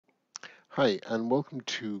Hi, and welcome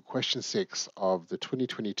to question 6 of the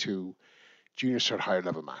 2022 Junior Cert Higher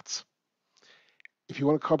Level Maths. If you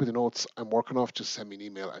want to copy the notes I'm working off, just send me an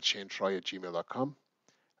email at shanetroy@gmail.com,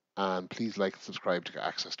 and please like and subscribe to get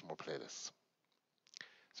access to more playlists.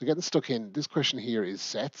 So getting stuck in, this question here is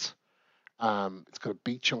sets. It's got a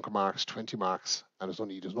big chunk of marks, 20 marks, and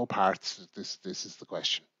there's no parts. This is the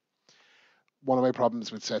question. One of my problems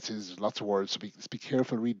with sets is lots of words, so be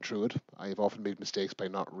careful reading through it. I have often made mistakes by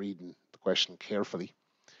not reading the question carefully.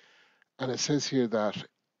 And it says here that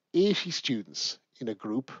 80 students in a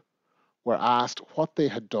group were asked what they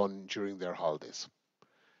had done during their holidays.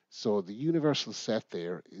 So the universal set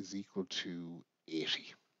there is equal to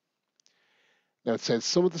 80. Now it says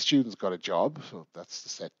some of the students got a job, so that's the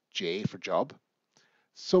set J for job.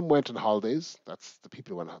 Some went on holidays, that's the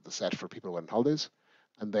people who went the set for people who went on holidays.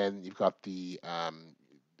 And then you've got the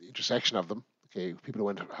intersection of them. Okay, people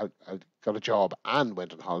who got a job and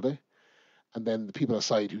went on holiday, and then the people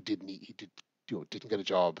aside who didn't get a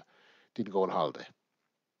job, didn't go on holiday.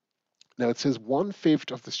 Now it says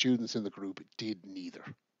 1/5 of the students in the group did neither.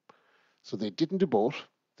 So they didn't do both,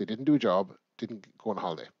 they didn't do a job, didn't go on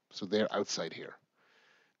holiday. So they're outside here.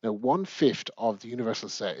 Now 1/5 of the universal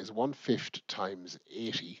set is 1/5 times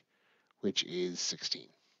 80, which is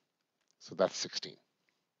 16. So that's 16.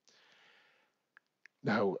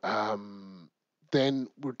 Now, then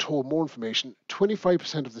we're told more information.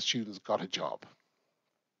 25% of the students got a job.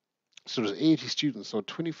 So there's 80 students, so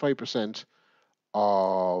 25%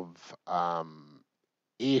 of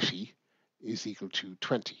 80 is equal to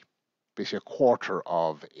 20. Basically, a quarter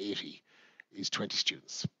of 80 is 20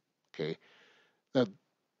 students. Okay. Now,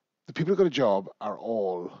 the people who got a job are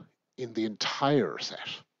all in the entire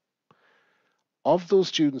set. Of those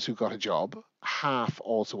students who got a job, half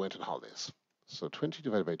also went on holidays. So 20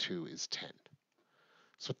 divided by 2 is 10.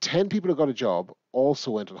 So 10 people who got a job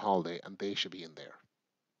also went on holiday, and they should be in there.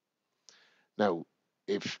 Now,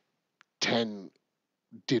 if 10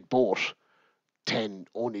 did both, 10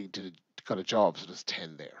 only got a job, so there's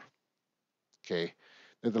 10 there. Okay.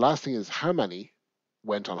 Now the last thing is how many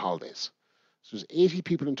went on holidays. So there's 80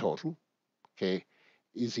 people in total. Okay,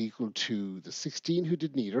 is equal to the 16 who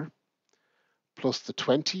did neither, plus the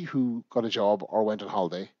 20 who got a job or went on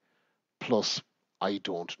holiday, plus I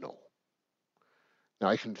don't know. Now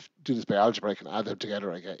I can do this by algebra. I can add them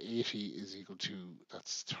together. I get 80 is equal to,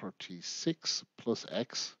 that's 36 plus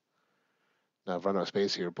x. Now I've run out of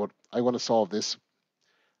space here, but I want to solve this.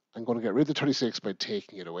 I'm going to get rid of the 36 by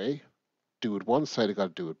taking it away. Do it one side, I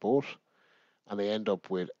got to do it both. And I end up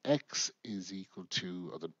with x is equal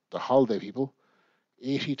to the holiday people.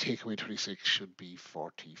 80 take away 26 should be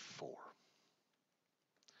 44.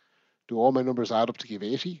 Do all my numbers add up to give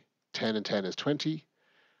 80? 10 and 10 is 20.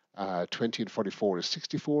 20 and 44 is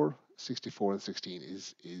 64. 64 and 16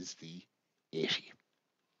 is the 80.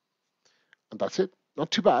 And that's it.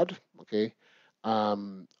 Not too bad. Okay.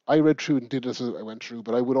 I read through and did this as I went through,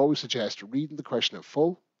 but I would always suggest reading the question in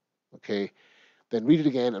full. Okay. Then read it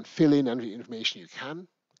again and fill in any information you can.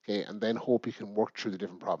 Okay. And then hope you can work through the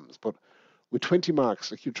different problems. But with 20 marks,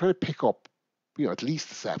 like you're trying to pick up, at least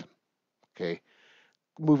 7. Okay.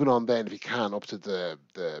 Moving on then, if you can, up to the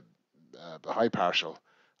high partial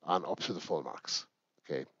and up to the full marks.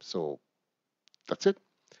 Okay, so that's it.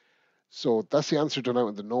 So that's the answer done out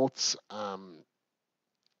in the notes. And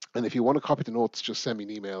if you want to copy the notes, just send me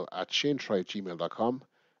an email at shanetroy@gmail.com.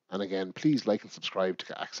 And again, please like and subscribe to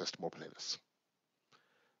get access to more playlists.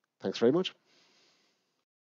 Thanks very much.